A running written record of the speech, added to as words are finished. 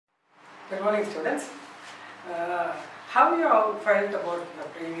Good morning, students. How you all felt about the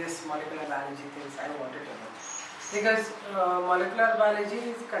previous molecular biology things I wanted to know? Because molecular biology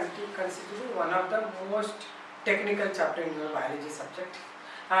is considered one of the most technical chapter in your biology subject,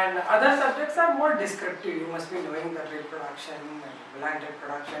 and other subjects are more descriptive. You must be knowing the reproduction, plant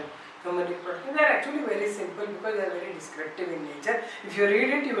reproduction, human reproduction. They are actually very simple because they are very descriptive in nature. If you read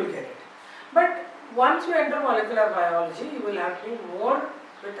it, you will get it. But once you enter molecular biology, you will have to be more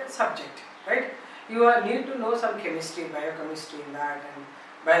with a subject, right? You need to know some chemistry, biochemistry in that, and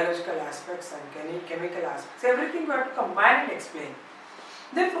biological aspects and chemical aspects. Everything you have to combine and explain.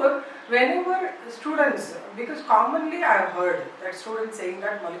 Therefore, whenever students, because commonly I have heard that students saying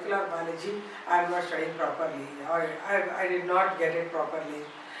that molecular biology I am not studying properly, or I did not get it properly.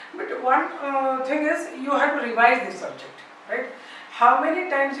 But one thing is, you have to revise this subject, right? How many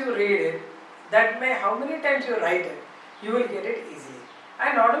times you read it, how many times you write it, you will get it easily.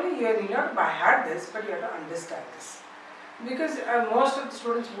 And not only you need not by heart this, but you have to understand this. Because most of the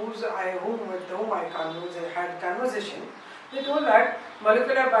students with whom I had conversation, they told that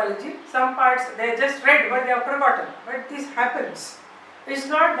molecular biology, some parts they just read but they have forgotten. But this happens. It's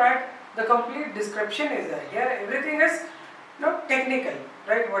not that the complete description is there. Here everything is technical,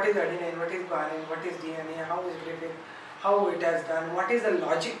 right? What is adenine, what is guanine, what is DNA, how is lipid, how it has done, what is the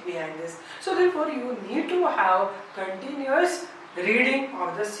logic behind this. So therefore you need to have continuous reading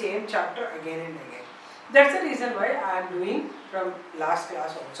of the same chapter again and again. That's the reason why I am doing from last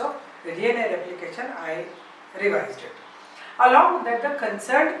class also the DNA replication. I revised it. Along with that, the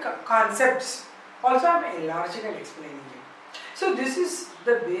concerned concepts also I am enlarging and explaining it. So this is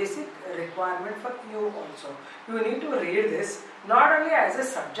the basic requirement for you also. You need to read this not only as a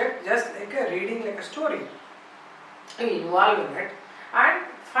subject, just like a reading like a story. You involve in it and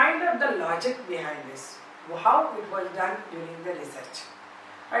find out the logic behind this, how it was done during the research.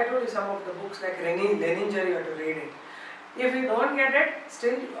 I told you some of the books like Leninger, you have to read it. If you don't get it,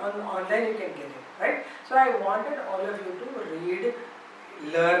 still online you can get it, right? So I wanted all of you to read,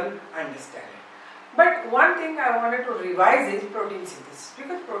 learn, understand it. But one thing I wanted to revise is protein synthesis,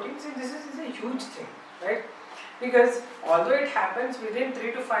 because protein synthesis is a huge thing, right? Because although it happens within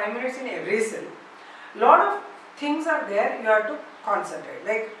 3 to 5 minutes in every cell, lot of things are there you have to concentrate,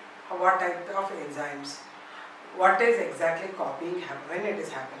 like what type of enzymes, what is exactly copying when it is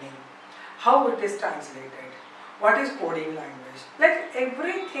happening, how it is translated, what is coding language. Like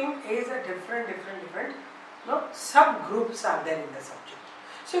everything is a different subgroups are there in the subject.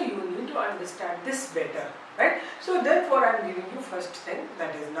 So you need to understand this better, right? So therefore I am giving you first thing,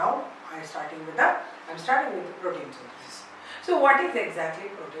 that is now I am starting with the protein synthesis. So what is exactly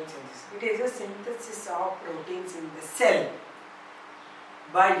protein synthesis? It is a synthesis of proteins in the cell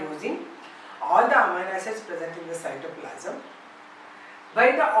by using all the amino acids present in the cytoplasm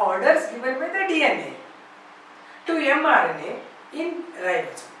by the orders given by the DNA to mRNA in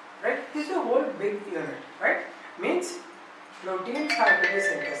ribosome, right? This is a whole big unit, right? Means proteins have to be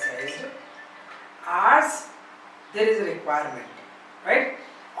synthesized as there is a requirement, right?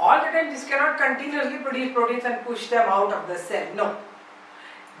 All the time this cannot continuously produce proteins and push them out of the cell. No.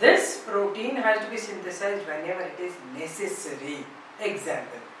 This protein has to be synthesized whenever it is necessary.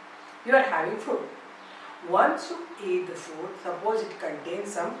 Example, you are having food. Once you eat the food, suppose it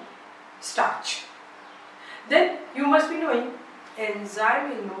contains some starch. Then you must be knowing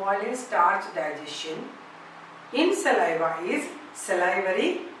enzyme involved in starch digestion in saliva is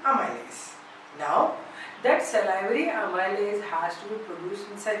salivary amylase. Now, that salivary amylase has to be produced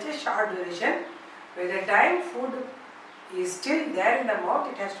in such a short duration. By the time food is still there in the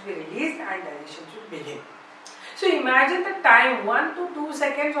mouth, it has to be released and digestion should begin. So imagine the time, 1 to 2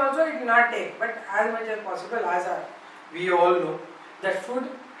 seconds also it will not take, but as much as possible, as we all know, that food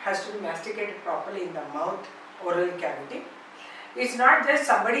has to be masticated properly in the mouth, oral cavity. It's not just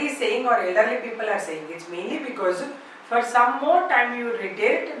somebody is saying or elderly people are saying, it's mainly because for some more time you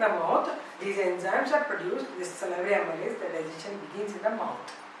retain it in the mouth, these enzymes are produced, this salivary amylase, the digestion begins in the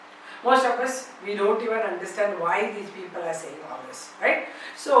mouth. Most of us, we don't even understand why these people are saying all this, right?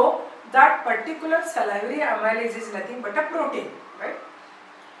 So, that particular salivary amylase is nothing but a protein, right?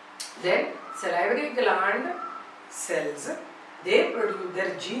 Then, salivary gland cells, they produce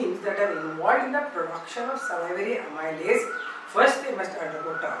their genes that are involved in the production of salivary amylase. First, they must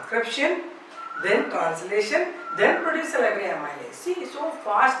undergo transcription, then translation, then produce salivary amylase. See, so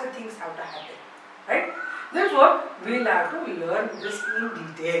fast the things have to happen, right? Therefore, we will have to learn this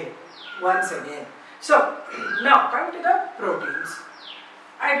in detail once again. So, now coming to the proteins.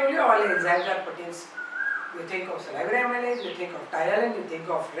 I told you all enzymes are proteins. You think of salivary amylase, you think of ptyalin, you think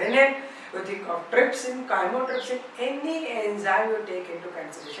of renin. you think of trypsin, chymotrypsin, any enzyme you take into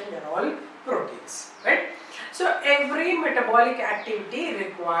consideration, they are all proteins, right? So every metabolic activity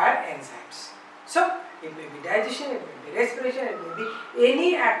requires enzymes. So it may be digestion, it may be respiration, it may be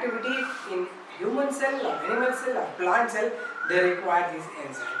any activity in human cell or animal cell or plant cell, they require these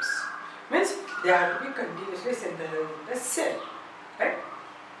enzymes. Means they have to be continuously synthesized in the cell, right?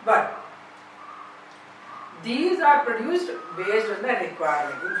 But these are produced based on the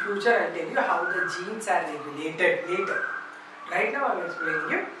requirement. In future I will tell you how the genes are regulated later. Right now I am explaining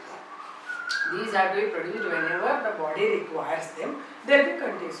you. These have to be produced whenever the body requires them. They will be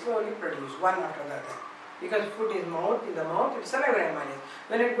continuously produced one after the other. Because food is in the mouth, it's salivary amylase.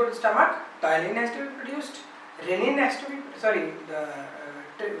 When it goes to stomach, ptyalin has to be produced, renin has to be,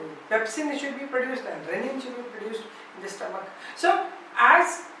 pepsin should be produced and renin should be produced in the stomach. So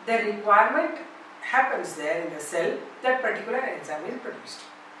as the requirement happens there in the cell, that particular enzyme is produced.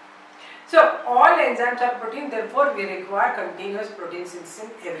 So all enzymes are protein, therefore we require continuous protein synthesis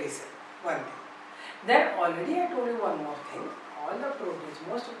in every cell. One thing. Then already I told you one more thing. All the proteins,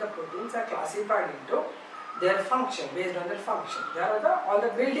 most of the proteins are classified into their function, based on their function. They are all the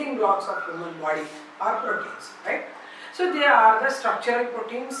building blocks of human body are proteins, right? So they are the structural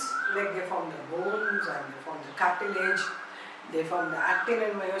proteins, like they form the bones and they form the cartilage, they form the actin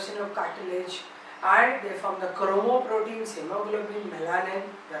and myosin of cartilage, and they form the chromoproteins, hemoglobin, melanin,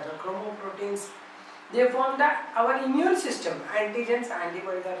 they are the chromoproteins. They form our immune system, antigens,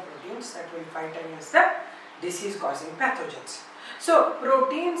 antibodies are proteins that will fight against the disease causing pathogens. So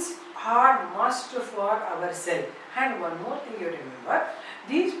proteins are must for our cell. And one more thing you remember,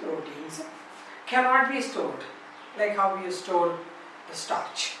 these proteins cannot be stored like how you store the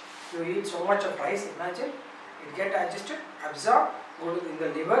starch. You eat so much of rice, imagine, it get digested, absorbed, go to in the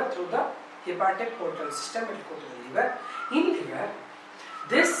liver through the hepatic portal system, it will go to the liver. In liver,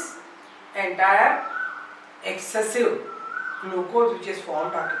 this entire excessive glucose which is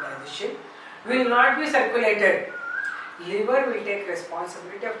formed after digestion will not be circulated. Liver will take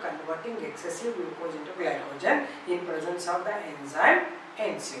responsibility of converting excessive glucose into glycogen in presence of the enzyme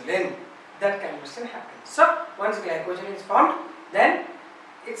insulin. That conversion happens. So once glycogen is formed, then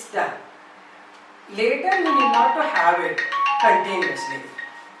it's done. Later you need not to have it continuously.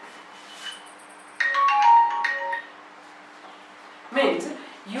 Means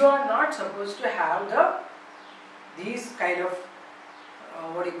you are not supposed to have these kind of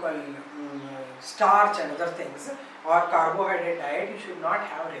starch and other things or carbohydrate diet you should not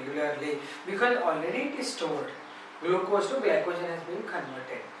have regularly, because already it is stored. Glucose to glycogen has been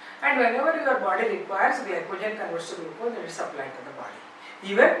converted, and whenever your body requires glycogen converts to glucose, it is supplied to the body.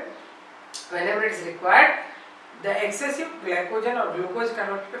 Even whenever it is required, the excessive glycogen or glucose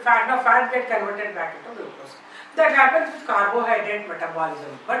converted to fat. Now fat get converted back into glucose. That happens with carbohydrate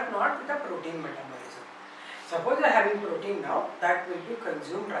metabolism, but not with the protein metabolism. Suppose you are having protein now, that will be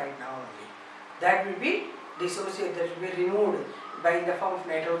consumed right now only. That will be dissociated, that will be removed by in the form of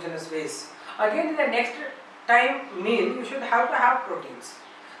nitrogenous waste. Again, in the next time meal, you should have to have proteins.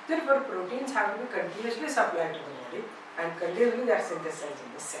 Therefore, proteins have to be continuously supplied to the body and continuously they are synthesized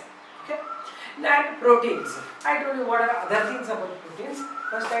in the cell. Okay? And proteins. I told you what are other things about proteins.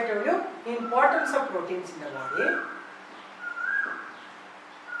 First I told you importance of proteins in the body.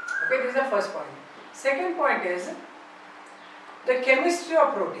 Okay, this is the first point. Second point is the chemistry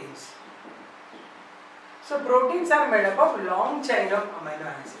of proteins. So proteins are made up of long chain of amino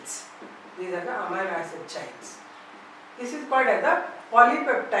acids. These are the amino acid chains. This is called as the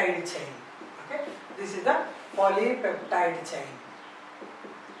polypeptide chain. Okay, this is the polypeptide chain.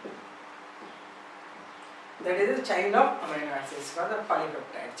 That is the chain of amino acids called the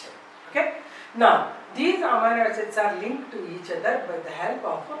polypeptide chain. Okay. Now these amino acids are linked to each other by the help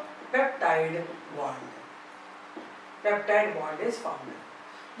of a peptide bond. Peptide bond is formed.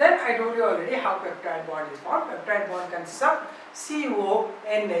 Then I told you already how peptide bond is formed. Peptide bond consists of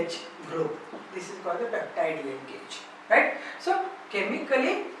CONH group. This is called the peptide linkage. Right? So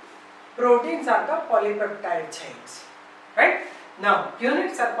chemically, proteins are the polypeptide chains. Right? Now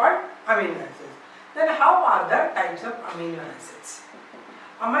units are called amino acids. Then how are the types of amino acids?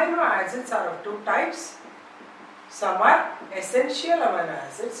 Amino acids are of two types. Some are essential amino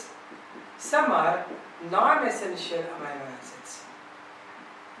acids. Some are non-essential amino acids.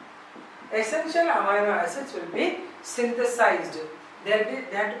 Essential amino acids will be synthesized. They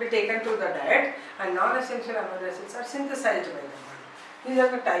have to be taken through the diet, and non-essential amino acids are synthesized by the body. These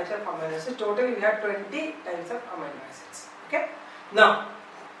are the types of amino acids. Totally we have 20 types of amino acids. Okay. Now,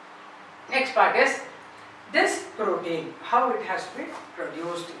 next part is this protein, how it has to be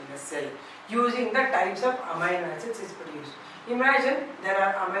produced in the cell. Using the types of amino acids is produced. Imagine there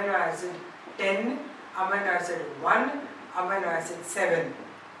are amino acid 10, amino acid 1, amino acid 7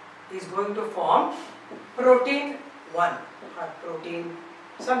 is going to form protein 1 or protein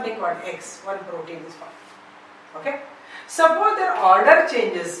something called X. One protein is formed. Okay. Suppose their order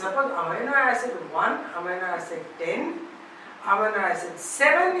changes. Suppose amino acid 1, amino acid 10, amino acid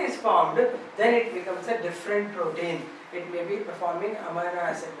 7 is formed, then it becomes a different protein. It may be performing amino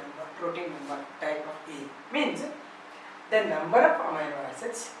acid number, protein number type of A. Means the number of amino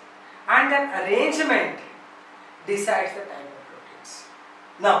acids and then arrangement decides the type of proteins.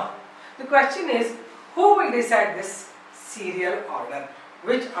 Now, the question is, who will decide this serial order?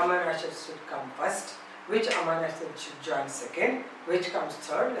 Which amino acids should come first? Which amino acid should join second? Which comes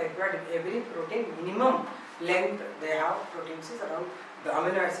third? Like that, every protein minimum length they have proteins is around, the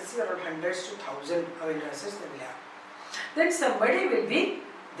amino acids is around hundreds to 1000 amino acids they will have. Then somebody will be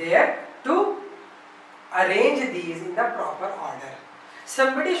there to arrange these in the proper order.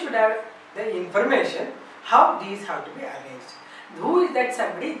 Somebody should have the information how these have to be arranged. Who is that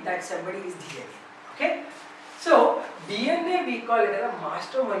somebody? That somebody is DNA. Okay. So DNA, we call it as a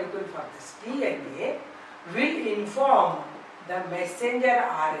master molecule for this. DNA will inform the messenger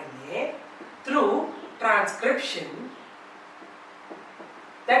RNA through transcription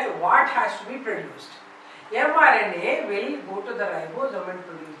that what has to be produced. mRNA will go to the ribosome and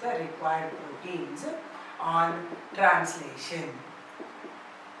produce the required proteins on translation.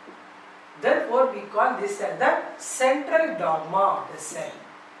 Therefore, we call this as the central dogma of the cell.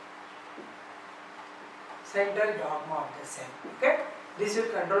 Central dogma of the cell. Okay? This will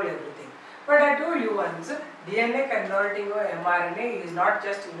control everything. But I told you once, DNA converting to mRNA is not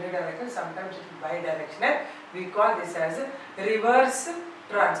just unidirectional, sometimes it is bidirectional. We call this as reverse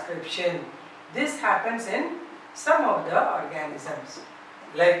transcription. This happens in some of the organisms,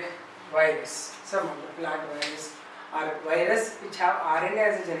 like virus, some of the plant virus or virus which have RNA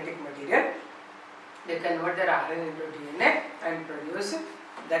as a genetic material. They convert their RNA into DNA and produce,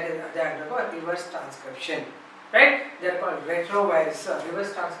 that is, they undergo reverse transcription. Right? They are called retrovirus or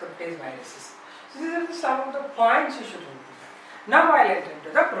reverse transcriptase viruses. So these are some of the points you should remember. Now I will enter into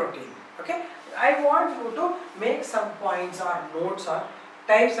the protein. Okay? I want you to make some points or notes or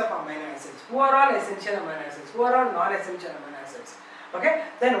types of amino acids. Who are all essential amino acids? Who are all non-essential amino acids? Okay?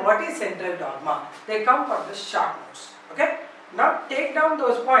 Then what is central dogma? They come from the short notes. Okay? Now take down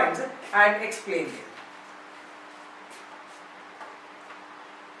those points and explain them.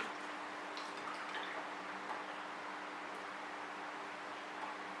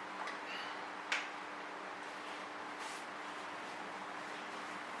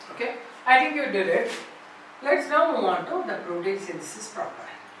 Okay, I think you did it. Let's now move on to the protein synthesis proper.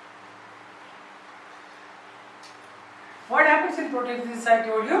 What happens in protein synthesis? I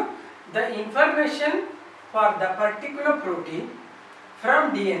told you, the information for the particular protein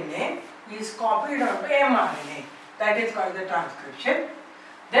from DNA is copied onto mRNA. That is called the transcription.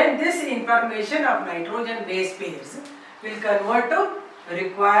 Then this information of nitrogen base pairs will convert to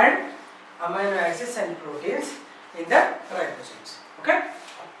required amino acids and proteins in the ribosomes. Okay?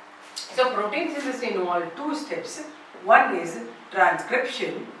 So protein synthesis involves two steps. One is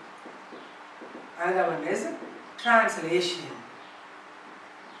transcription, another one is translation.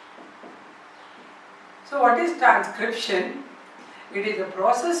 So what is transcription? It is the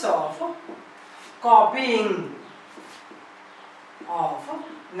process of copying of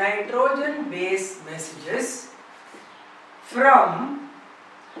nitrogen base messages from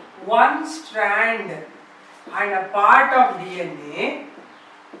one strand and a part of DNA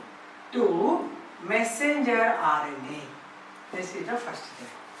to messenger RNA. This is the first thing.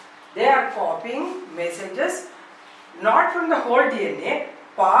 They are copying messages not from the whole DNA,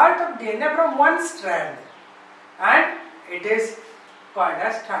 part of DNA from one strand, and it is called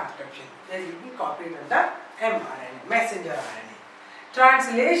as transcription. They will be copied on the mRNA, messenger RNA.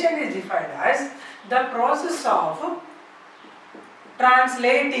 Translation is defined as the process of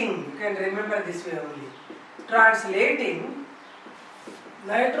translating, you can remember this way only, translating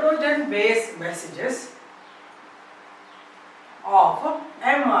nitrogen base messages of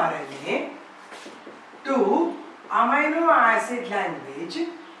mRNA to amino acid language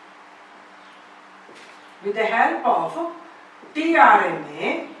with the help of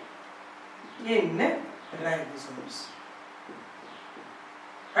tRNA in ribosomes.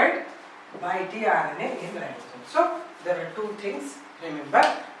 Right? By tRNA in ribosomes. So there are two things. Remember,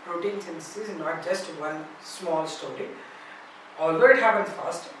 protein synthesis is not just one small story. Although it happens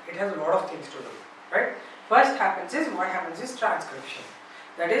fast, it has a lot of things to do. Right? First happens is, what happens is transcription.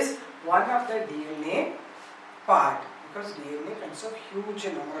 That is one of the DNA part, because DNA consists of huge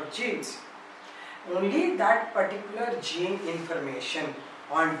number of genes. only that particular gene information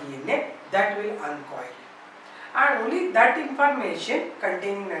on DNA that will uncoil, and only that information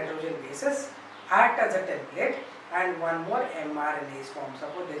containing nitrogen bases act as a template, and one more mRNA is formed.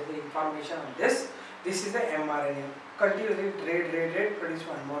 Suppose there is the information on this. This is the mRNA. Continuously read, produce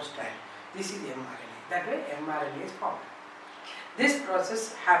one more strand. This is the mRNA. That way mRNA is formed. This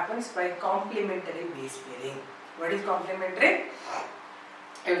process happens by complementary base pairing. What is complementary?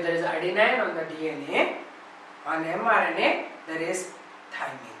 If there is adenine on the DNA, on mRNA there is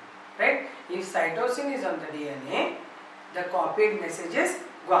thymine, right? If cytosine is on the DNA, the copied message is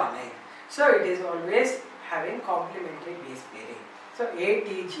guanine. So it is always having complementary base pairing. So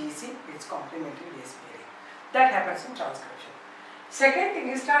ATGC, it's complementary base pairing. That happens in transcription. Second thing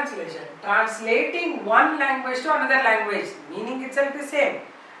is translation. Translating one language to another language, meaning itself is same.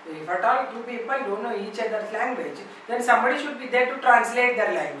 If at all two people don't know each other's language, then somebody should be there to translate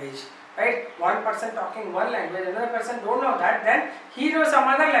their language, right? One person talking one language, another person don't know that, then he knows some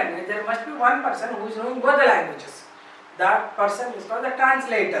other language. There must be one person who is knowing both the languages. That person is called the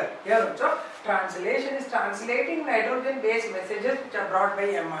translator. Here also, translation is translating nitrogen-based messages which are brought by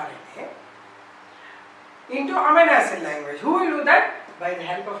mRNA into amino acid language. Who will do that? By the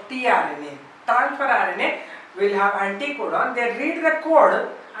help of tRNA. Transfer RNA will have anticodon. They read the code,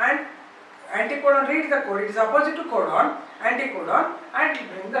 and anticodon reads the code. It is opposite to codon, anticodon, and it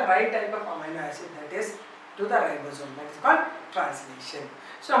brings the right type of amino acid, that is to the ribosome. That is called translation.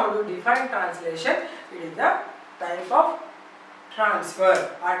 So how to define translation? It is the type of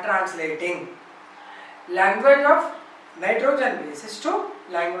transfer or translating language of nitrogen bases to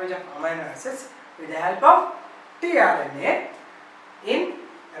language of amino acids with the help of tRNA in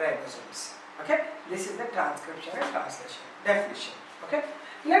ribosomes. Okay, this is the transcription and translation definition. Okay,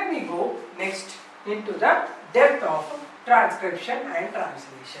 let me go next into the depth of transcription and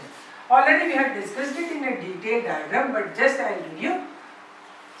translation. Already we have discussed it in a detailed diagram, but just I will give you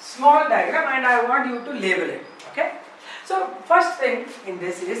small diagram and I want you to label it. Okay, so first thing in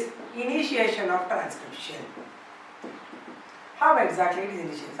this is initiation of transcription. How exactly it is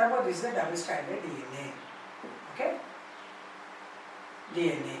initiated? Suppose this is a double-stranded DNA. Okay,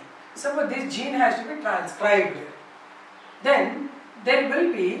 DNA. Suppose this gene has to be transcribed. Then there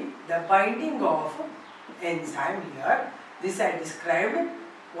will be the binding of enzyme here. This I described.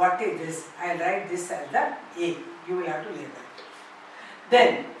 What is this? I write this as the A. You will have to label it.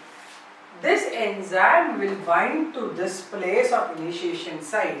 Then this enzyme will bind to this place of initiation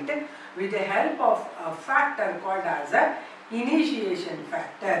site with the help of a factor called as a initiation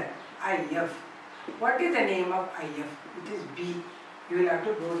factor, IF. What is the name of IF? It is B. You will have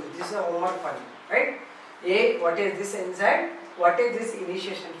to do this. This is a homework for you, right? A, what is this enzyme? What is this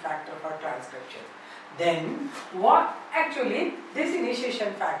initiation factor for transcription? Then, what actually this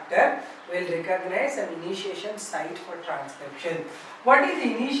initiation factor will recognize an initiation site for transcription. What is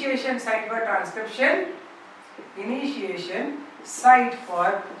the initiation site for transcription? Initiation site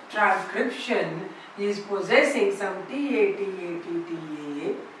for transcription is possessing some TAA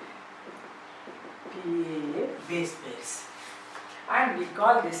base pairs, and we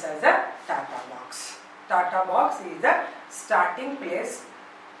call this as a Tata box. Tata box is the starting place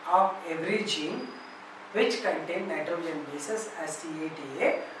of every gene which contain nitrogen bases as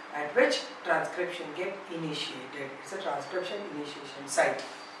TATA, at which transcription get initiated. It's a transcription initiation site.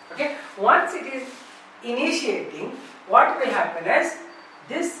 Okay. Once it is initiating, what will happen is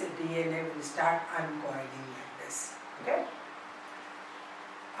this DNA will start uncoiling like this. Okay.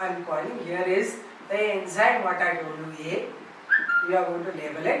 Uncoiling. Here is the enzyme what I told you, A. You are going to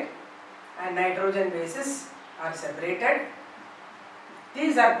label it, and nitrogen bases are separated.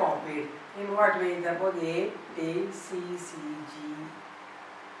 These are copied. In what way? Suppose A, T, C, C,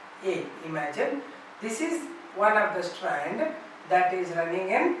 G, A. Imagine this is one of the strand that is running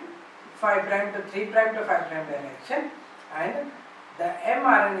in 5' to 3' to 5' direction, and the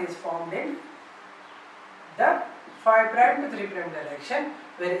mRNA is formed in the 5' to 3' direction,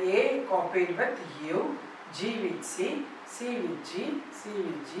 where A copied with U, G with C, C with G, C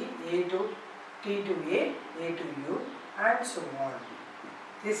with G, A to T to A to U, and so on.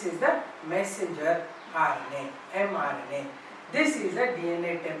 This is the messenger RNA, mRNA. This is a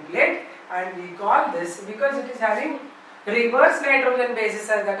DNA template, and we call this, because it is having reverse nitrogen bases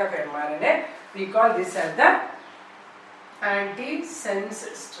as that of mRNA, we call this as the anti-sense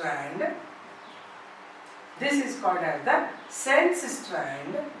strand. This is called as the sense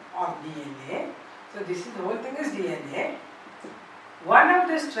strand of DNA. So this is the whole thing is DNA. One of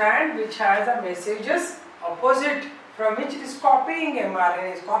the strand which has the messages opposite from which it is copying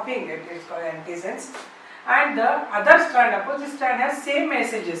mRNA, is copying it, it is called antisense, and the other strand, opposite strand has same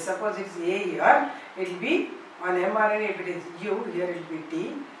messages. Suppose it's A here, it will be on mRNA. If it is U, here it will be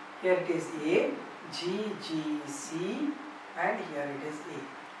T, here it is A, G, G, C, and here it is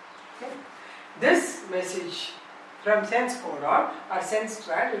A. Okay. This message from sense codon or sense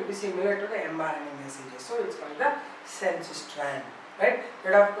strand will be similar to the mRNA messages. So it's called the sense strand. Right?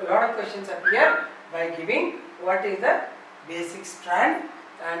 A lot of questions appear by giving what is the basic strand,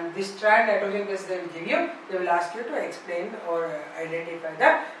 and this strand nitrogen base they will give you. They will ask you to explain or identify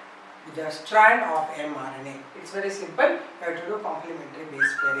the strand of mRNA. It's very simple. You have to do complementary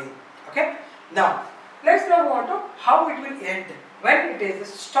base pairing. Okay. Now let's now move on to how it will end when it is a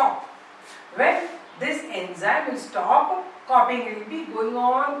stop. When this enzyme will stop copying, it will be going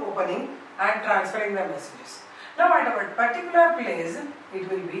on opening and transferring the messages. Now at a particular place, it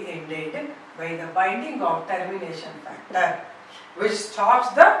will be ended by the binding of termination factor, which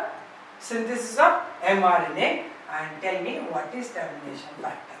stops the synthesis of mRNA. And tell me what is termination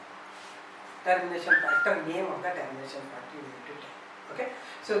factor. Termination factor, name of the termination factor you need to tell. Okay.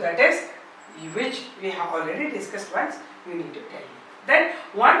 So that is which we have already discussed once, you need to tell me. Then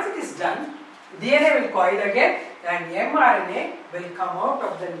once it is done, DNA will coil again and mRNA will come out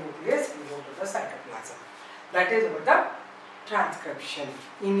of the nucleus and go to the cytoplasm. That is about the transcription,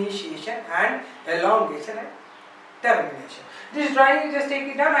 initiation and elongation and termination. This drawing, you just take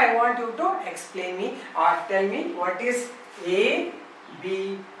it down. I want you to explain me or tell me what is A,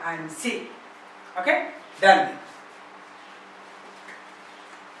 B and C. Okay, done.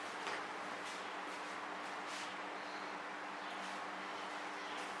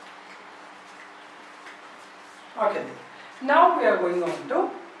 Okay, now we are moving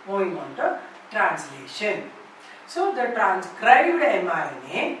on to translation. So the transcribed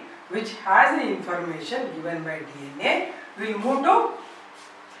mRNA, which has the information given by DNA, will move to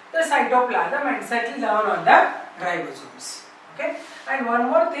the cytoplasm and settle down on the ribosomes. Okay, and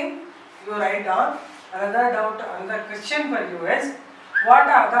one more thing, you write down another question for you is, what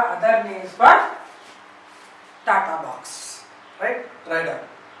are the other names for Tata box? Right, write down.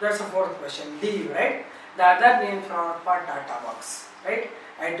 That's the fourth question. D, right? The other name for Tata box, right?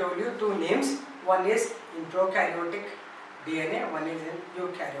 I told you two names. One is in prokaryotic DNA, one is in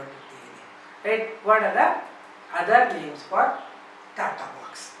eukaryotic DNA. Right? What are the other names for Tata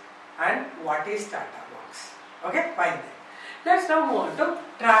box? And what is Tata box? Okay, fine then. Let's now move on to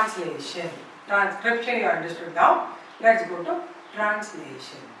translation. Transcription you understood now. Let's go to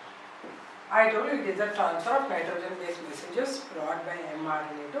translation. I told you it is the transfer of nitrogen-based messages brought by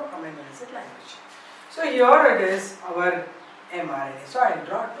mRNA to amino acid language. So here it is our mRNA. So I will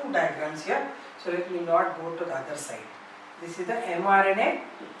draw two diagrams here. So let me not go to the other side. This is the mRNA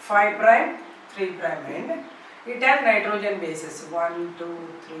 5 prime, 3 prime end. It has nitrogen bases 1, 2,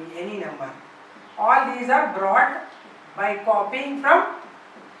 3, any number. All these are brought by copying from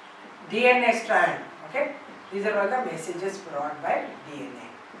DNA strand. Okay, these are all the messages brought by DNA.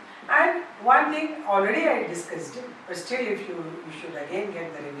 And one thing already I discussed, but still if you should again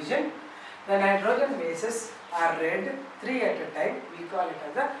get the revision. The nitrogen bases are read 3 at a time. We call it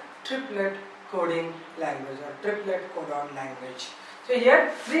as a triplet coding language or triplet codon language. So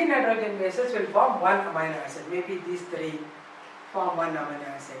here 3 nitrogen bases will form 1 amino acid. Maybe these 3 form 1 amino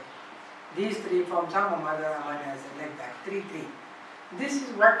acid. These 3 form some other amino acid, like that. 3, 3. This is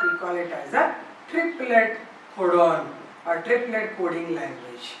what we call it as a triplet codon or triplet coding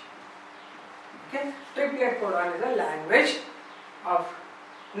language. Okay? Triplet codon is a language of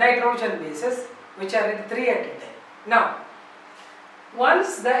nitrogen bases which are in 3 at a time. Now,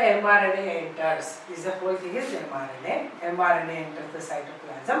 once the mRNA enters, the whole thing is mRNA enters the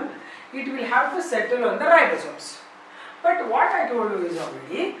cytoplasm, it will have to settle on the ribosomes. But what I told you is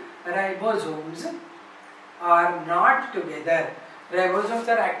already, ribosomes are not together. Ribosomes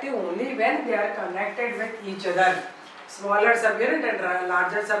are active only when they are connected with each other. Smaller subunit and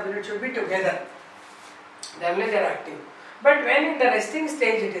larger subunit should be together. Then only they are active. But when in the resting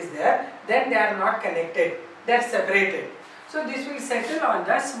stage it is there, then they are not connected, they are separated. So this will settle on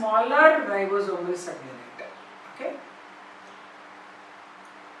the smaller ribosomal subunit. Okay?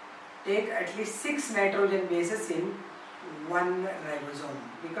 Take at least 6 nitrogen bases in one ribosome,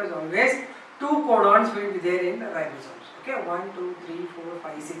 because always 2 codons will be there in ribosomes. Okay, 1, 2, 3, 4,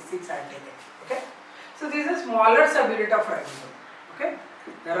 5, 6, 6 are taken. Okay? So this is a smaller subunit of ribosome. Okay?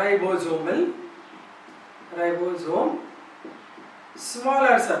 The ribosome,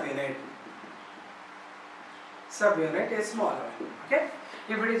 smaller subunit. Subunit is smaller. Okay?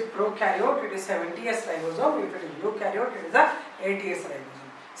 If it is prokaryote, it is 70S ribosome. If it is eukaryote, it is a 80S ribosome.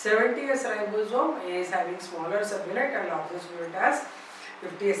 70S ribosome is having smaller subunit and larger subunit as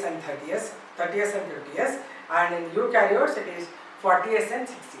 50s and 30s, 30s and 50s, and in eukaryotes it is 40s and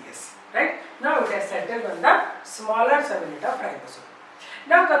 60s. Right? Now it has settled on the smaller 7-liter ribosome.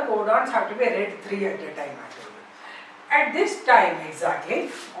 Now the codons have to be read 3 at a time. At this time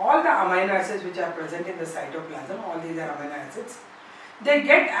exactly, all the amino acids which are present in the cytoplasm, all these are amino acids, they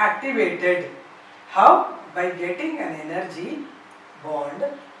get activated. How? By getting an energy bond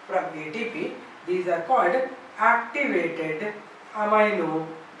from ATP. These are called activated amino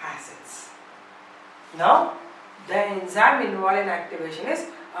acids. Now, the enzyme involved in activation is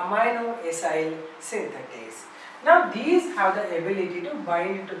amino acyl synthetase. Now, these have the ability to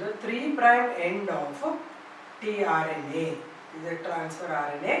bind to the 3' end of tRNA. This is a transfer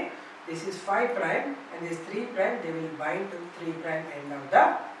RNA. This is 5' and this 3'. They will bind to the 3' end of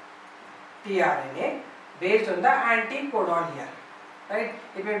the tRNA based on the anticodon here. Right?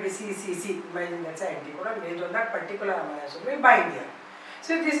 It may be CCC. Imagine that's an anticodon based on that particular amino acid. We bind here.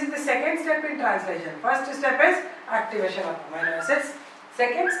 So this is the second step in translation. First step is activation of amino acids.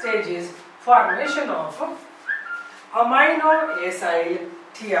 Second stage is formation of amino acyl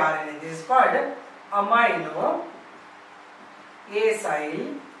tRNA. This is called amino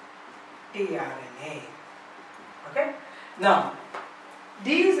acyl tRNA. Okay. Now,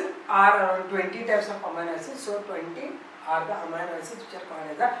 these are around 20 types of amino acids. So 20 are the amino acids which are called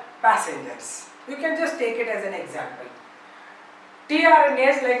as the passengers. You can just take it as an example.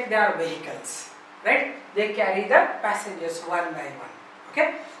 tRNAs, like they are vehicles, right? They carry the passengers one by one.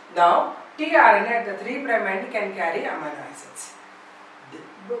 Okay. Now, tRNA at the 3' end can carry amino acids,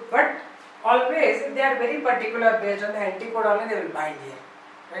 but always they are very particular based on the anticodon. They will bind here,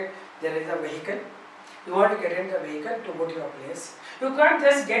 right? There is a vehicle. You want to get into the vehicle to go to your place. You can't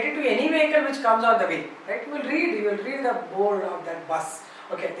just get into any vehicle which comes on the way, right? You will read the board of that bus.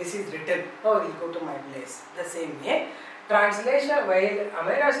 Okay, this is written. Oh, we'll go to my place. The same way, translation while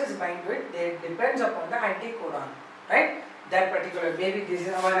amino acids bind to it, it depends upon the anticodon, right? That particular, maybe this is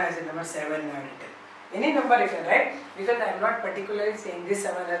amino acid number 7 I written. Any number you can write, because I am not particularly saying this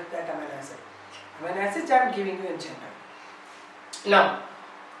amino acid, that amino acid. Amino acids I am giving you in general. Now,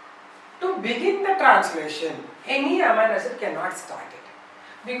 to begin the translation, any amino acid cannot start it,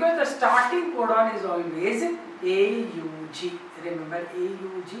 because the starting codon is always AUG. Remember,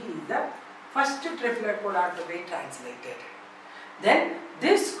 AUG is the first triplet codon to be translated. Then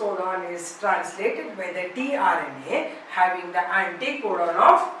this codon is translated by the tRNA having the anticodon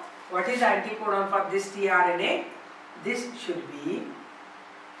of, what is the anticodon for this tRNA? This should be,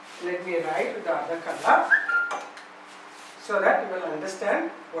 let me write with the other color so that you will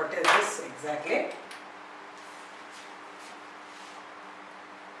understand what is this exactly.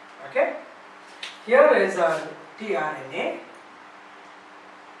 Okay, here is our tRNA.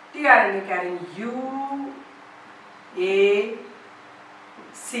 tRNA carrying UAC.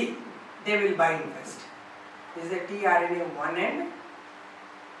 They will bind first. This is the tRNA one end.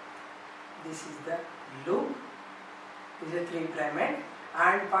 This is the loop. This is the 3' end.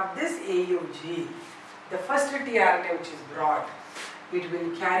 And for this AUG, the first tRNA which is brought, it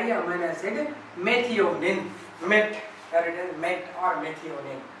will carry amino acid methionine. Met, or it is met or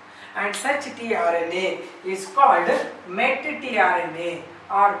methionine. And such tRNA is called met tRNA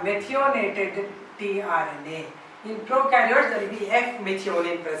or methionated tRNA. In prokaryotes there will be F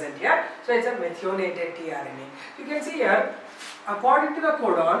methionine present here, so it's a methionated tRNA. You can see here, according to the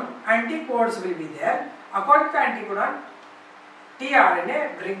codon, anticodes will be there. According to the anticodon,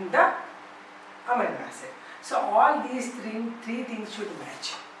 tRNA bring the amino acid. So all these three things should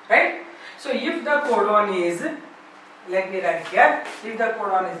match, right? So if the codon is, let me write here, if the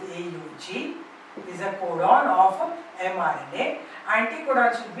codon is AUG, is a codon of mRNA,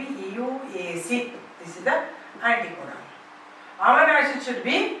 anticodon should be EUAC, this is the anticodon. Amino acid should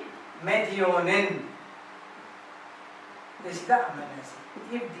be methionine, this is the amino acid.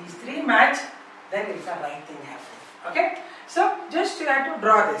 If these three match, then it's the right thing happening. Okay, so just you have to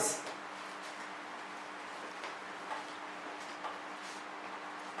draw this.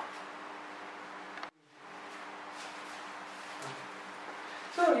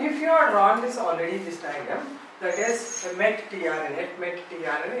 So if you have drawn this already, this diagram, that is met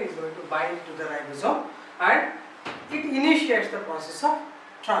tRNA is going to bind to the ribosome and it initiates the process of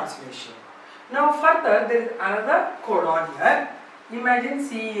translation. Now further there is another codon here. Imagine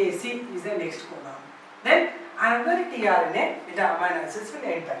CAC is the next codon. Then another tRNA with the amino acids will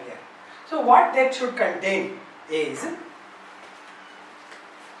enter here. So what that should contain is,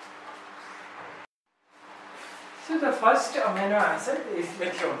 so the first amino acid is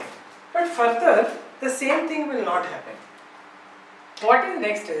methionine. But further the same thing will not happen. What is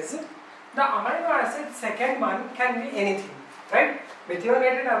next is, the amino acid second one can be anything, right?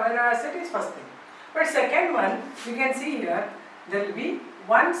 Methylated amino acid is first thing. But second one, you can see here, there will be,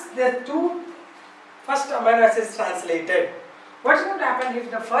 once the two first amino acids translated, what's going to happen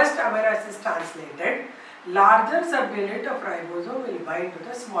if the first amino acid is translated? Larger subunit of ribosome will bind to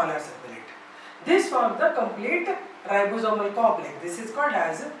the smaller subunit. This forms the complete ribosomal complex. This is called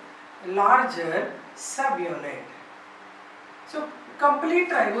as larger subunit. So complete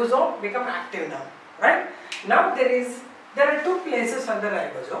ribosome become active now, right? Now there are two places on the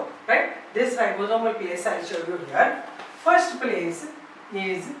ribosome, right? This ribosomal place I will show you here. First place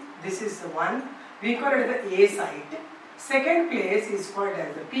is, this is the one, we call it the A site. Second place is called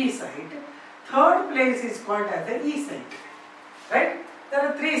as the P site. Third place is called as the E site, right? There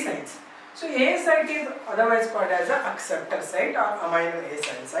are three sites. So A site is otherwise called as the acceptor site or amino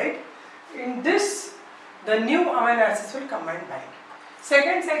acyl site. In this, the new amino acids will come and bind.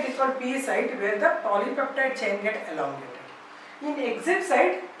 Second site is called P site, where the polypeptide chain get elongated. In exit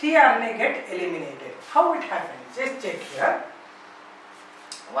site, tRNA get eliminated. How it happens? Just check here.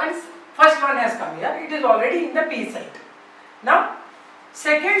 Once first one has come here, it is already in the P site. Now,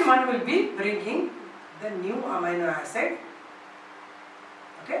 second one will be bringing the new amino acid.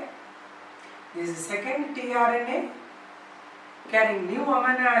 Okay. This is the second tRNA carrying new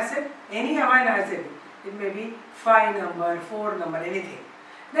amino acid, any amino acid. It may be 5 number, 4 number, anything.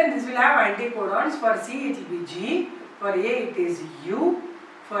 Then this will have anticodons. For C it will be G, for A it is U,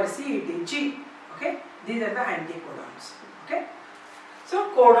 for C it is G. Okay, these are the anticodons. Okay, so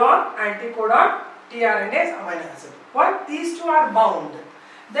codon, anticodon, tRNAs, amino acid. Once these two are bound,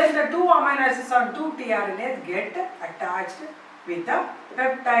 then the two amino acids on two tRNAs get attached with a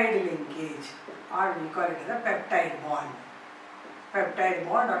peptide linkage, or we call it as a peptide bond. Peptide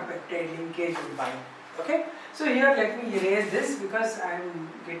bond or peptide linkage will bind. Okay, so here let me erase this because I am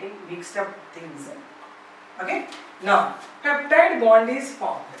getting mixed up things. Okay, now peptide bond is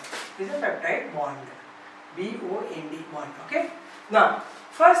formed. This is a peptide bond, B-O-N-D bond. Okay, now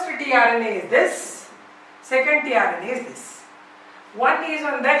first tRNA is this, second tRNA is this. One is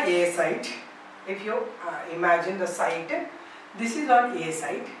on the A site. If you imagine the site, this is on A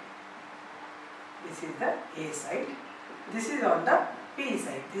site. This is the A site. This is on the P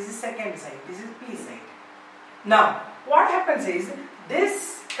site. This is second site. This is P site. Now, what happens is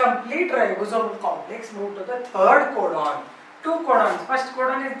this complete ribosomal complex move to the third codon. Two codons. First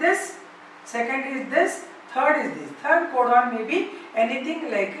codon is this. Second is this. Third is this. Third codon may be anything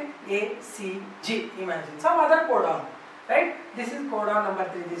like A, C, G. Imagine some other codon. Right? This is codon number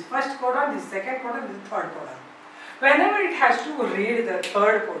 3. This first codon, this second codon, this third codon. Whenever it has to read the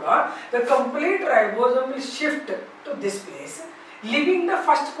third codon, the complete ribosome will shift to this place, leaving the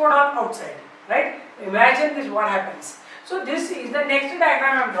first codon outside. Right? Imagine this, what happens. So this is the next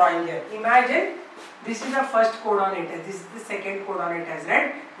diagram I am drawing here. Imagine this is the first codon it has, this is the second codon it has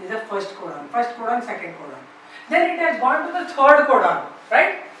read, this is the first codon, second codon. Then it has gone to the third codon.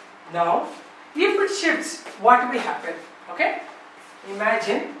 Right? Now, if it shifts, what will happen? Okay?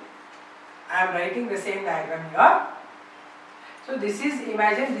 Imagine I am writing the same diagram here. So this is,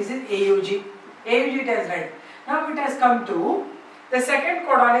 imagine this is AUG. AUG it has read. Now it has come to, the second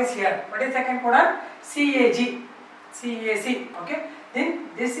codon is here. What is second codon? CAG. CAC. Okay. Then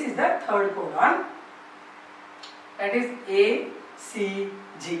this is the third codon. That is ACG.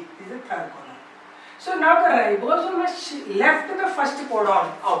 This is the third codon. So now the ribosome has left the first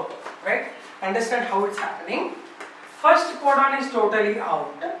codon out. Right? Understand how it's happening. First codon is totally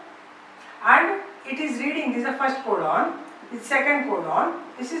out. And it is reading, this is the first codon, this is second codon,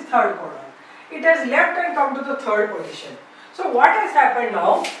 this is third codon. It has left and come to the third position. So what has happened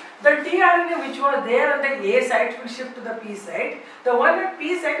now? The tRNA which was there on the A site will shift to the P site. The one at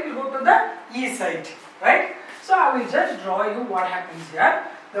P site will go to the E site. Right? So I will just draw you what happens here.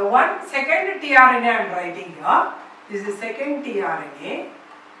 The one second tRNA I am writing here. This is the second tRNA.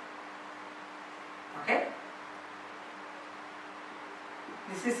 Okay?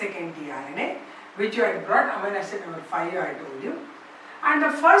 This is second tRNA which you had brought, amino acid number 5 I told you. And the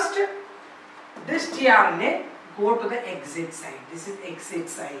first, this tRNA go to the exit site. This is exit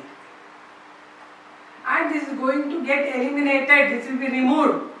site. And this is going to get eliminated. This will be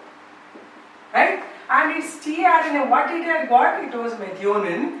removed. Right? And its tRNA, what it had got? It was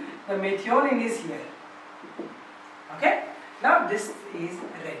methionine. The methionine is here. Okay? Now this is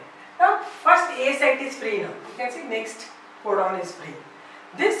red. Now first A site is free now. You can see next codon is free.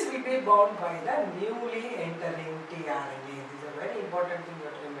 This will be bound by the newly entering tRNA. This is a very important thing you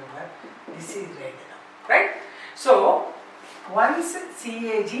have to remember. This is read now. Right? So, once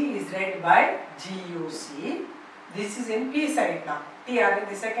CAG is read by GUC, this is in P site now. tRNA,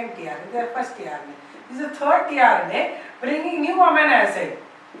 the second tRNA, the first tRNA. This is the third tRNA. bringing new amino acid.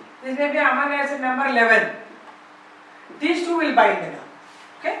 This may be amino acid number 11. These two will bind now.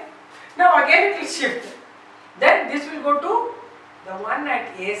 Okay. Now again it will shift. Then this will go to the one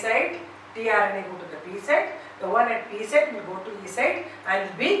at A site, tRNA go to the P site, the one at P site will go to E site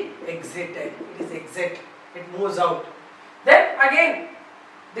and be exited. It is exit. It moves out. Then again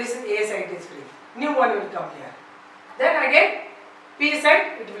this A site is free. New one will come here. Then again P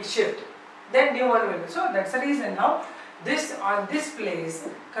site it will shift. Then new one will. So that's the reason now this on this place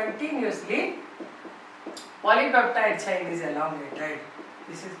continuously polypeptide chain is elongated.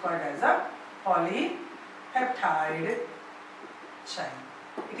 This is called as a polypeptide chain.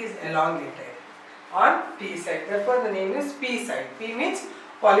 It is elongated on P site. Therefore, the name is P site. P means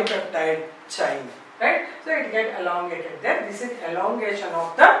polypeptide chain. Right? So it gets elongated there. This is elongation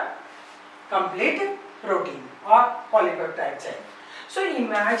of the complete protein or polypeptide chain. So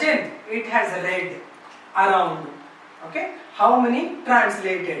imagine it has read around. Okay? How many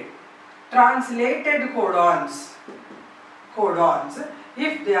translated? Translated codons. Codons.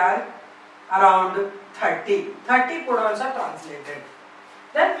 If they are around 30 codons are translated.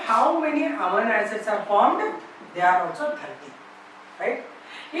 Then how many amino acids are formed? They are also 30. Right?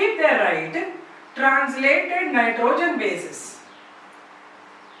 If they write translated nitrogen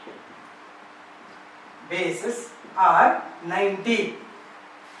bases are 90,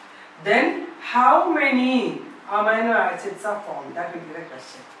 then how many amino acids are formed? That will be the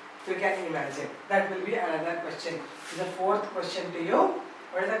question. You can imagine. That will be another question. The fourth question to you.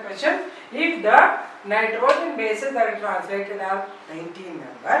 What is the question? If the nitrogen bases that are translated are 19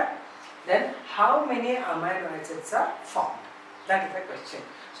 number, then how many amino acids are formed? That is the question.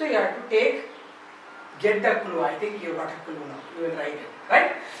 So you have to get the clue. I think you got a clue now. You will write it,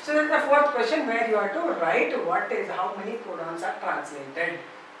 right? So that is the fourth question where you have to write how many codons are translated,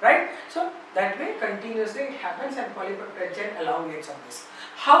 right? So that way continuously it happens and polypeptide chain elongates on this.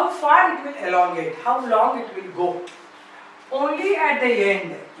 How far it will elongate? How long it will go? Only at the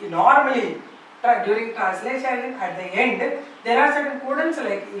end. Normally, during translation at the end, there are certain codons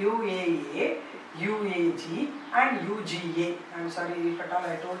like UAA, UAG and UGA. I am sorry if at all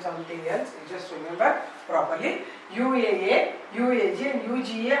I told something else, just remember properly. UAA, UAG and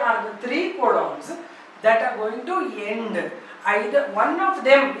UGA are the three codons that are going to end. Either one of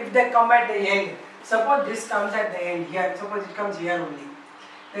them, if they come at the end, suppose this comes at the end here, suppose it comes here only.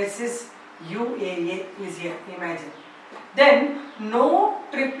 This is UAA is here, imagine. Then no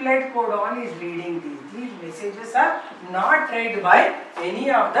triplet codon is reading these. These messages are not read by any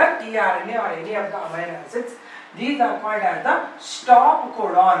of the tRNA or any of the amino acids. These are called as the stop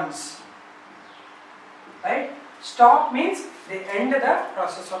codons. Right? Stop means they end the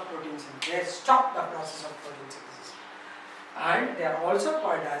process of protein synthesis. They stop the process of protein synthesis. And they are also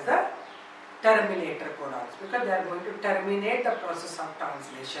called as the terminator codons because they are going to terminate the process of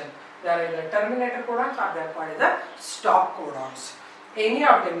translation. They are either terminator codons or they are called as the stop codons. Any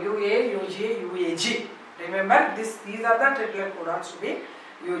of them, UA, UGA, UAG. Remember, these are the triplet codons to be.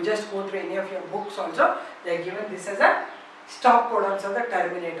 You just go through any of your books also. They are given this as a stop codons or the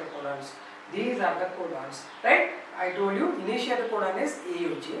terminator codons. These are the codons, right? I told you, initiator codon is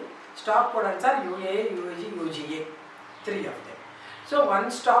AUG. Stop codons are UA, UAG, UGA. Three of them. So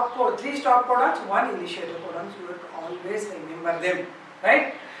three stop codons, one initiator codons. You have to always remember them,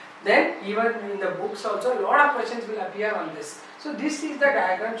 right? Then even in the books also, a lot of questions will appear on this. So this is the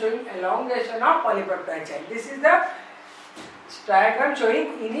diagram showing elongation of polypeptide chain. This is the diagram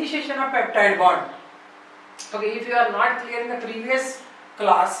showing initiation of peptide bond. Okay, if you are not clear in the previous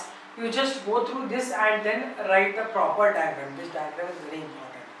class, you just go through this and then write the proper diagram. This diagram is very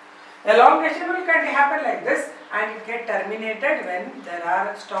important. Elongation will happen like this and it get terminated when there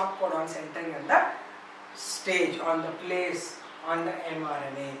are stop codons entering on the stage, on the place, on the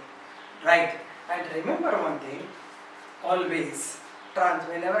mRNA. Right? And remember one thing, always,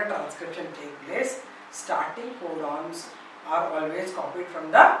 whenever transcription takes place, starting codons are always copied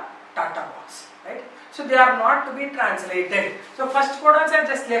from the data box. Right? So they are not to be translated. So first codons are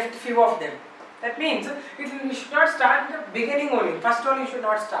just left, few of them. That means you should not start the beginning only. First one you should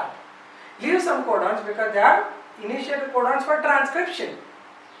not start. Leave some codons because they are initiator codons for transcription.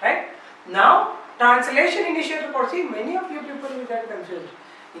 Right? Now, translation initiator codons. See, many of you people will get confused.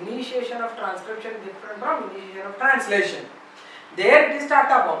 Initiation of transcription different from initiation of translation. There it is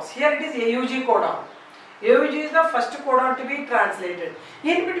data box. Here it is AUG codon. AUG is the first codon to be translated.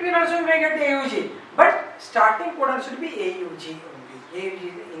 In between also you may get the AUG. But starting codon should be AUG only. AUG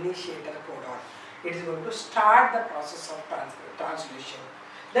is the initiator codon. It is going to start the process of translation.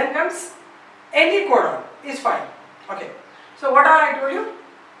 Then comes any codon is fine. Okay. So what I told you?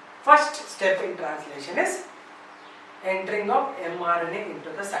 First step in translation is entering of mRNA into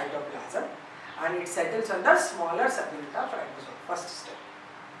the cytoplasm, and it settles on the smaller subunit of ribosome. First step.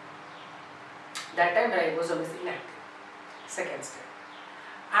 That time ribosome is inactive. Second step.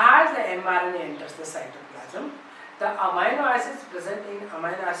 As the mRNA enters the cytoplasm, the amino acids present in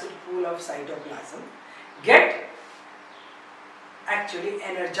amino acid pool of cytoplasm get actually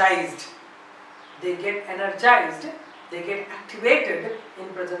energized. They get energized, they get activated in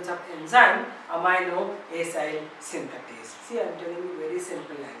presence of enzyme amino acyl synthetase. See, I am telling you very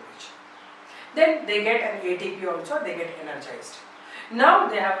simple language. Then they get an ATP also, they get energized. Now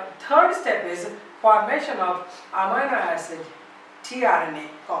they have third step is formation of amino acid tRNA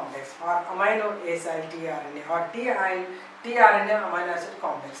complex or amino acyl tRNA or tRNA amino acid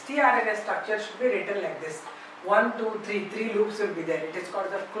complex. tRNA structure should be written like this. 1, 2, 3, 3 loops will be there. It is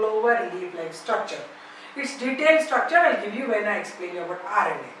called the clover leaf-like structure. Its detailed structure I will give you when I explain you about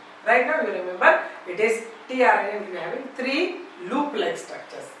RNA. Right now you remember it is tRNA will be having 3 loop-like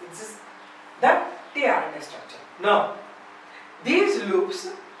structures. This is the tRNA structure. Now these loops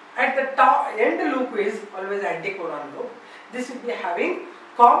at the top end loop is always anticodon loop. This will be having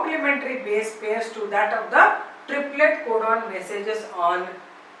complementary base pairs to that of the triplet codon messages on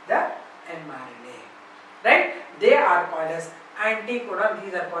the mRNA. Right? They are called as anticodon.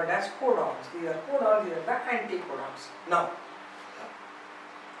 These are called as codons. These are codons. These are the anticodons. Now,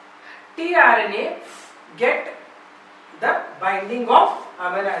 tRNA get the binding of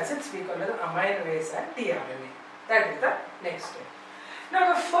amino acids. We call it amino acid tRNA. That is the next step.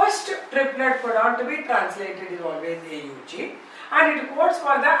 Now, the first triplet codon to be translated is always AUG, and it codes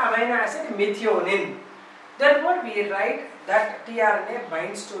for the amino acid methionine. Therefore, we write that tRNA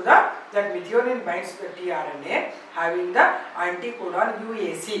binds to that methionine binds to the tRNA having the anticodon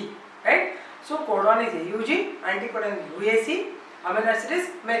UAC, right? So, codon is AUG, anticodon is UAC, amino acid is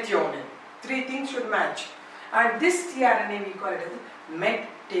methionine. 3 things should match, and this tRNA we call it as met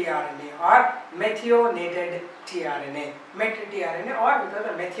tRNA or methionated tRNA, met tRNA or because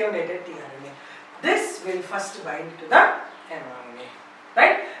of methionated tRNA. This will first bind to the mRNA,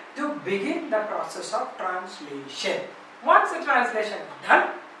 right? To begin the process of translation. Once the translation is done,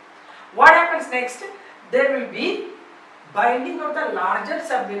 what happens next? There will be binding of the larger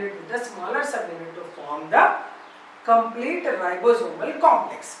subunit with the smaller subunit to form the complete ribosomal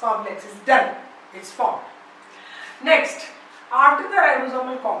complex. Complex is done, it's formed. Next, after the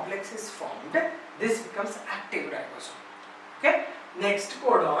ribosomal complex is formed, this becomes active ribosome. Okay. Next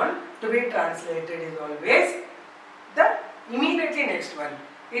codon to be translated is always the immediately next one.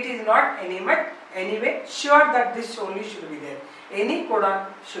 It is not anyway sure that this only should be there. Any codon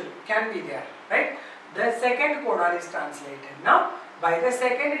can be there, right? The second codon is translated now by the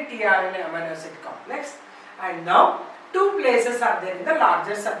second tRNA amino acid complex, and now 2 places are there in the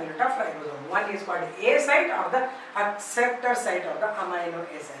larger subunit of ribosome. One is called A site or the acceptor site of the amino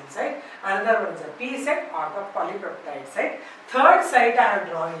acyl site. Another one is the P site or the polypeptide site. Third site I have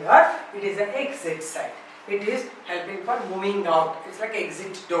drawn here. It is the exit site. It is helping for moving out. It's like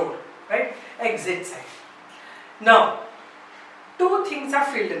exit door, right? Exit site. Now, 2 things are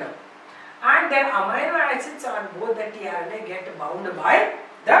filled now, and their amino acids on both the tRNA get bound by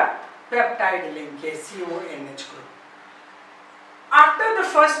the peptide linkage CONH group. After the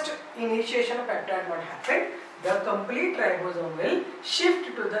first initiation of peptide bond happened, the complete ribosome will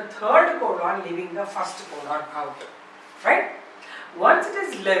shift to the third codon, leaving the first codon out, right? Once it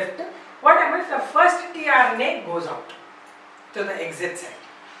is left, what happens? The first tRNA goes out to the exit site,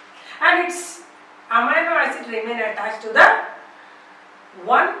 and its amino acid remain attached to the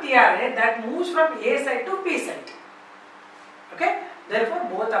one tRNA that moves from A site to P site. Okay? Therefore,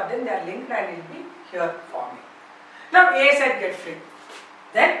 both of them they are linked and will be here forming. Now, A site gets free.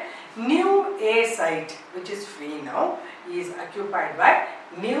 Then, new A site, which is free now, is occupied by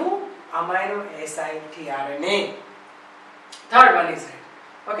new amino acyl tRNA. Third one is right.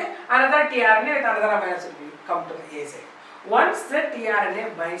 Okay, another tRNA with another amino acid will come to the A site. Once the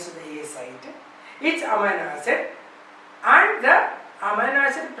tRNA binds to the A site, its amino acid and the amino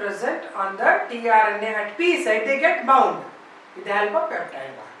acid present on the tRNA at P site, they get bound with the help of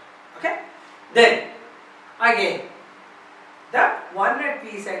peptide bond. Okay, then again the one at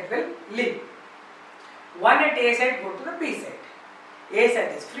P site will leave. One at A site go to the P site. A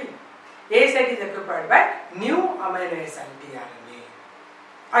site is free. A site is occupied by new amino acyl tRNA.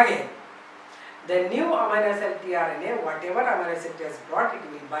 Again, the new amino acid tRNA, whatever amino acid it has brought, it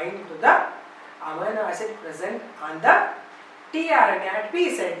will bind to the amino acid present on the tRNA at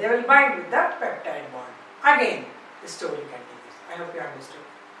P site. They will bind with the peptide bond. Again, the story continues. I hope you understood.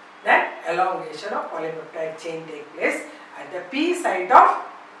 Then, elongation of polypeptide chain takes place at the P site of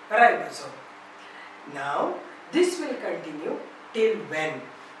ribosome. Now, This will continue till when?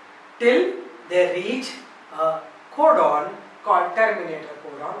 Till they reach a codon called terminator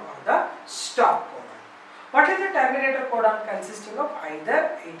codon or the stop codon. What is the terminator codon? Consisting of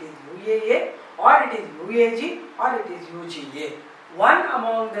either it is UAA or it is UAG or it is UGA. One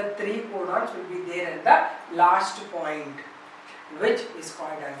among the three codons will be there at the last point, which is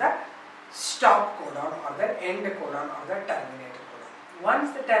called as the stop codon or the end codon or the terminator codon.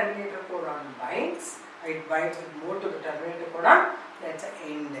 Once the terminator codon binds, it binds more to the terminator codon, that's the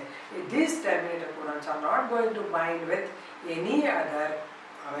end. These terminator codons are not going to bind with any other,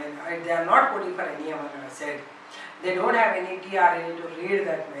 they are not coding for any amino acid. They don't have any tRNA to read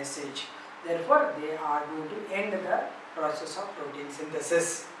that message. Therefore, they are going to end the process of protein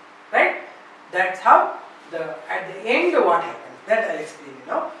synthesis. Right? That's how at the end what happens. That I'll explain you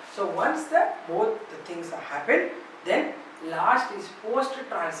now. So once both the things are happened, then last is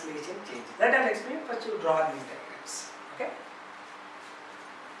post-translation change. That I'll explain. First you draw these diagrams. Okay?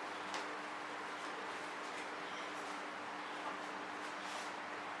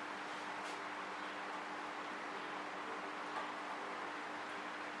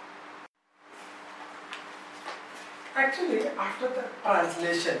 Actually, after the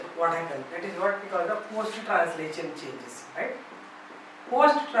translation, what happens? That is what we call the post-translation changes, right?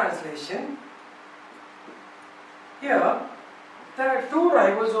 Post-translation, here the two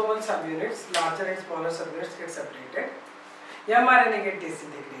ribosomal subunits, larger and smaller subunits, get separated. mRNA get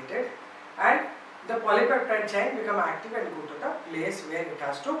disintegrated, and the polypeptide chain become active and go to the place where it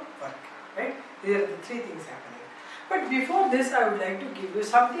has to work, right? These are the three things happening. But before this, I would like to give you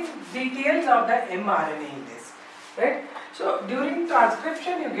something details of the mRNA in this. Right? So during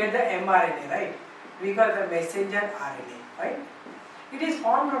transcription you get the mRNA, right? We call the messenger RNA, right? It is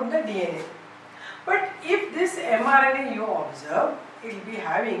formed from the DNA. But if this mRNA you observe, it will be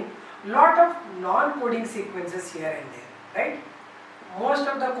having lot of non-coding sequences here and there, right? Most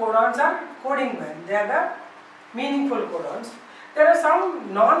of the codons are coding one, they are the meaningful codons. There are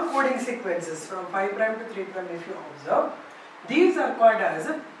some non-coding sequences from 5' to 3' if you observe. These are called as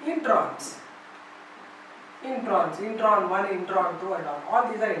introns. Introns, intron 1, intron 2 and all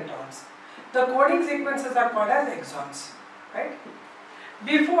these are introns. The coding sequences are called as exons, right?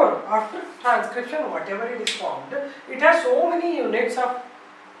 Before, after transcription, whatever it is formed, it has so many units of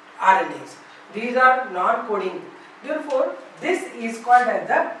RNAs. These are non-coding. Therefore, this is called as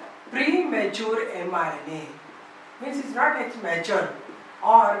the premature mRNA. Means it's not yet mature,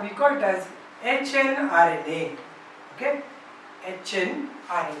 or we call it as hnRNA. Okay,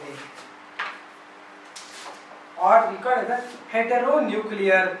 hnRNA. Or we call it the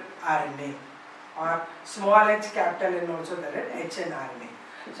heteronuclear RNA, or small h, capital N also there is hnRNA.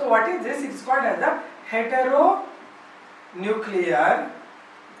 So what is this? It is called as the heteronuclear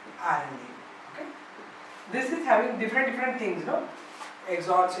RNA. Okay, this is having different things, no?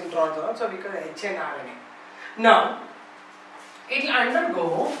 Exons, introns, and all. So we call it hnRNA. Now it will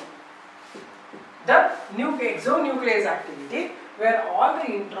undergo the exonuclease activity, where all the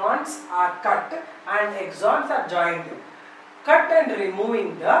introns are cut and exons are joined. Cut and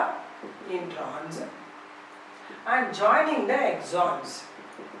removing the introns and joining the exons.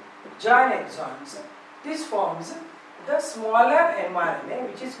 Join exons. This forms the smaller mRNA,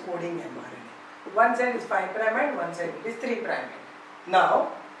 which is coding mRNA. One side is 5' and one side is 3'.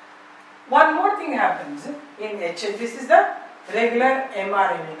 Now, one more thing happens in HN. This is the regular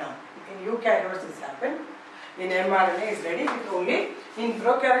mRNA now. In eukaryotes this happens. In mRNA is ready with only, in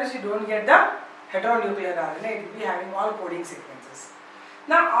prokaryotes you don't get the heteronuclear RNA, it will be having all coding sequences.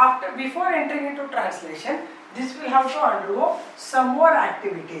 Now before entering into translation, this will have to undergo some more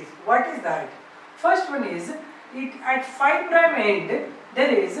activities. What is that? First one is, at 5' end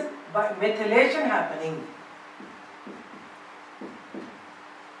there is methylation happening.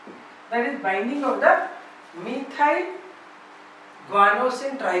 That is binding of the methyl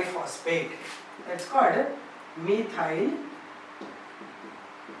guanosine triphosphate. That's called methyl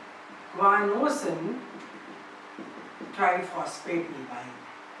guanosine triphosphate will bind.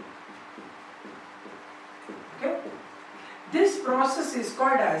 Okay? This process is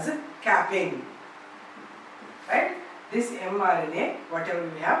called as capping. Right? This mRNA, whatever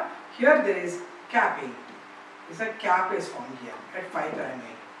we have, here there is capping. This a cap is formed here at 5' end.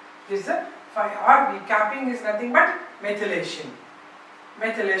 This is a capping is nothing but methylation.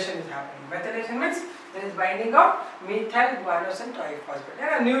 Methylation is happening. Methylation means there is binding of methyl guanosine triphosphate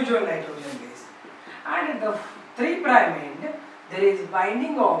and unusual nitrogen base. And at the 3' end, there is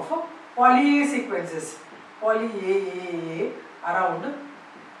binding of poly A sequences. Poly A around,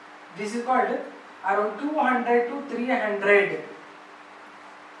 this is called around 200 to 300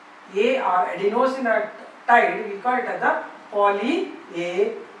 A or adenosine tied, we call it as the poly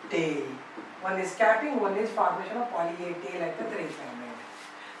A tail. One is capping, one is formation of poly A tail at the 3' end.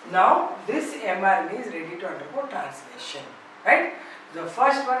 Now this mRNA is ready to undergo translation, right? The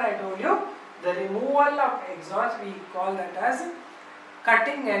first one I told you, the removal of exons, we call that as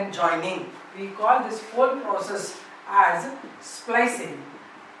cutting and joining. We call this whole process as splicing.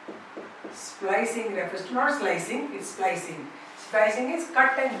 Splicing refers to not slicing, it's splicing. Splicing is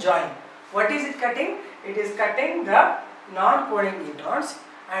cut and join. What is it cutting? It is cutting the non-coding introns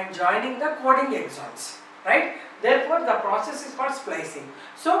and joining the coding exons, right? Therefore, the process is called splicing.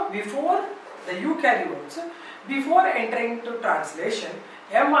 So, before the eukaryotes, before entering into translation,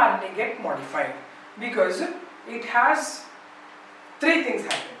 mRNA get modified because it has 3 things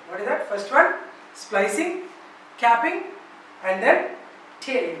happen. What is that? First one, splicing, capping, and then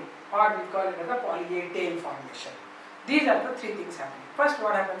tailing, or we call it as a poly A tail formation. These are the 3 things happening. First,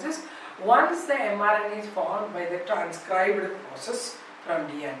 what happens is, once the mRNA is formed by the transcribed process from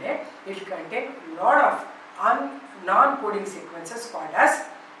DNA, it will contain a lot of non-coding sequences called as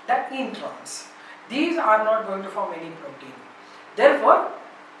the introns. These are not going to form any protein. Therefore,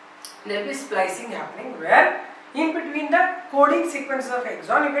 there will be splicing happening where in between the coding sequences of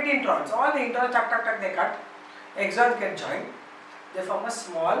exon you get introns. All the introns they cut, exons get joined, they form a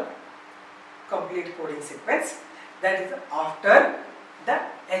small complete coding sequence that is after the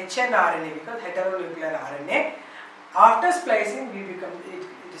hnRNA, because heteronuclear RNA. After splicing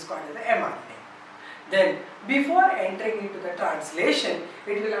it is called as the mRNA. Then before entering into the translation,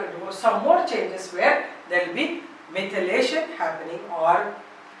 it will undergo some more changes where there will be methylation happening, or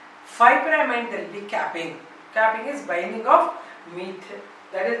 5' end there will be capping. Capping is binding of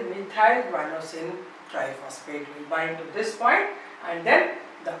that is methyl guanosine triphosphate will bind to this point, and then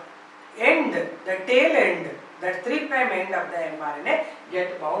the tail end, that 3' end of the mRNA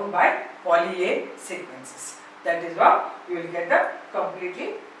get bound by poly A sequences. That is how you will get the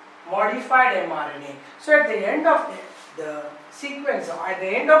completely modified mRNA. So at the end of the sequence, or at the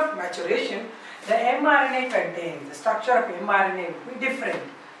end of maturation, the mRNA contains, the structure of mRNA will be different.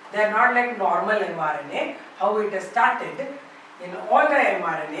 They are not like normal mRNA, how it has started. In all the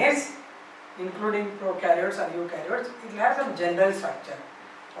mRNAs, including prokaryotes or eukaryotes, it will have some general structure.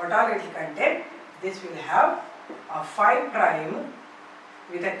 What all it will contain? This will have a 5'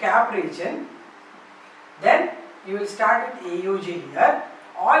 with a cap region. Then you will start with AUG here.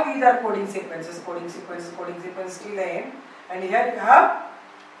 All these are coding sequences till the end. And here you have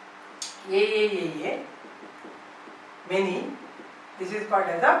AAAA, many. This is called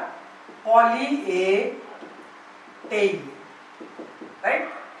as a poly A tail, right?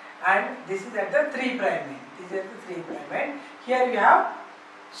 And this is at the 3' end. This is at the 3' end. Here you have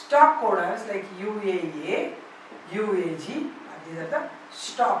stop codons like UAA, UAG. These are the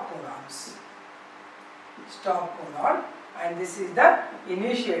stop codons. Stop codon, and this is the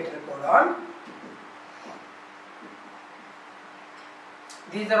initiator codon.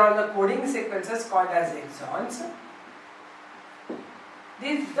 These are all the coding sequences called as exons.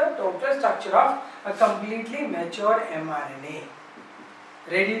 This is the total structure of a completely mature mRNA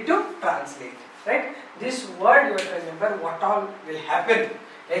ready to translate, right? This word you have to remember what all will happen.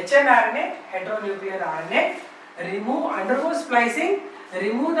 hnRNA, heteronuclear RNA, undergo splicing,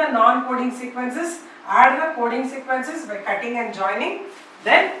 remove the non-coding sequences, add the coding sequences by cutting and joining.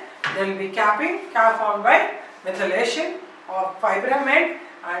 Then there will be capping, cap formed by methylation of 5' end,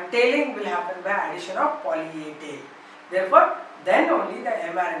 and tailing will happen by addition of poly A tail. Therefore, then only the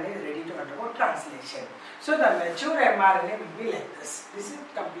mRNA is ready to undergo translation. So the mature mRNA will be like this. This is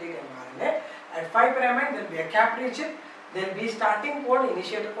complete mRNA. At 5' end there will be a cap region. There will be starting code,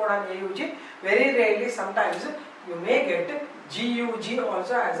 initiator code on AUG. Very rarely, sometimes you may get GUG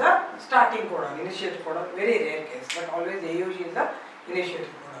also as a starting codon, initiator codon, very rare case, but always AUG is the initiator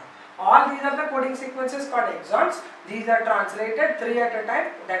codon. All these are the coding sequences called exons. These are translated 3 at a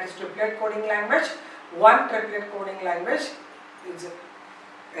time, that is triplet coding language. One triplet coding language is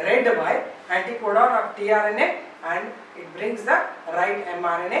read by anticodon of tRNA, and it brings the right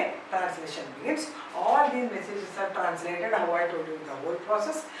mRNA, translation begins. All these messages are translated, how I told you the whole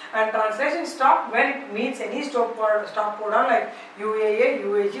process, and translation stops when it meets any stop codon like UAA,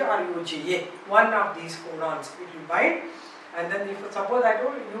 UAG or UGA. One of these codons it will bind, and then if suppose I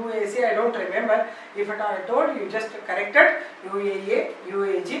told UAC, I don't remember, if I told you just corrected, UAA,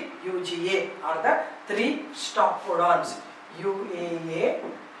 UAG, UGA are the 3 stop codons. UAA,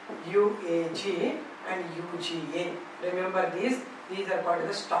 UAG and UGA. Remember these are called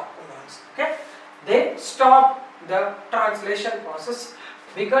the stop codons. Okay, they stop the translation process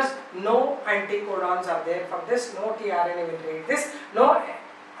because no anticodons are there for this, no tRNA will read this, no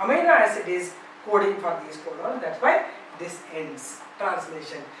amino acid is coding for these codons. That's why this ends.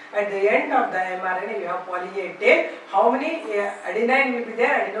 Translation. At the end of the mRNA, you have poly A tail. How many adenine will be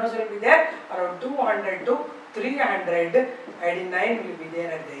there? Adenos will be there. Around 200 to 300 adenine will be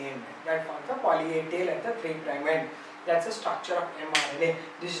there at the end. That forms the poly A tail at the 3' end. That's the structure of mRNA.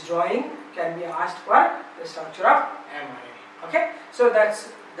 This drawing can be asked for the structure of mRNA. Okay. So that's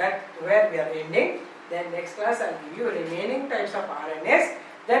where we are ending. Then next class I will give you remaining types of RNAs.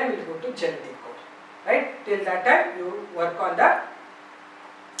 Then we will go to genetic code. Right. Till that time you work on the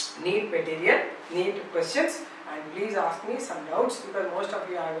neat material, neat questions, and please ask me some doubts, because most of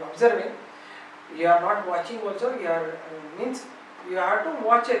you are observing. You are not watching also. You are means you have to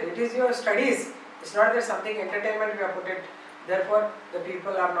watch it. It is your studies. It's not that something entertainment we have put it. Therefore, the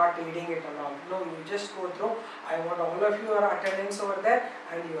people are not reading it and all. No, you just go through. I want all of you are attendance over there,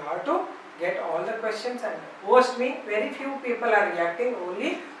 and you have to get all the questions and post me. Very few people are reacting.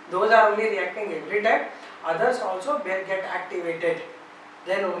 Only those are only reacting every time. Others also get activated.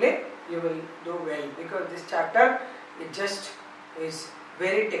 Then only you will do well, because this chapter it just is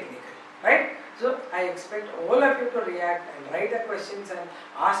very technical, right? So I expect all of you to react and write the questions and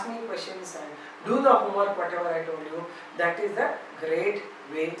ask me questions and do the homework whatever I told you. That is the great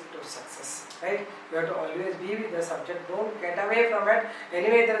way to success, right? You have to always be with the subject. Don't get away from it.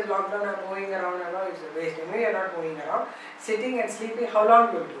 Anyway, there is lockdown and moving around and all, it's a waste. Anyway, you are not moving around. Sitting and sleeping, how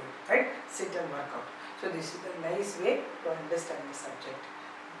long you will do it, right? Sit and work out. So this is the nice way to understand the subject.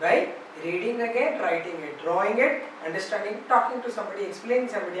 By reading again, writing it, drawing it, understanding, talking to somebody, explaining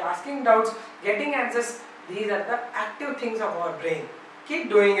somebody, asking doubts, getting answers. These are the active things of our brain. Keep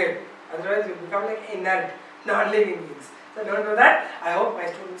doing it. Otherwise you become like inert, non-living beings. So don't do that. I hope my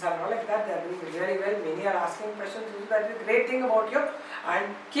students are not like that. They are doing really well. Many are asking questions. That is a great thing about you.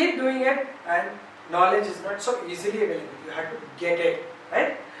 And keep doing it. And knowledge is not so easily available. You have to get it.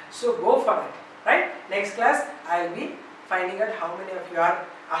 Right? So go for it. Right? Next class I will be finding out how many of you are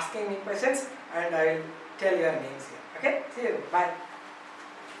asking me questions, and I will tell your names here. Okay? See you. Bye.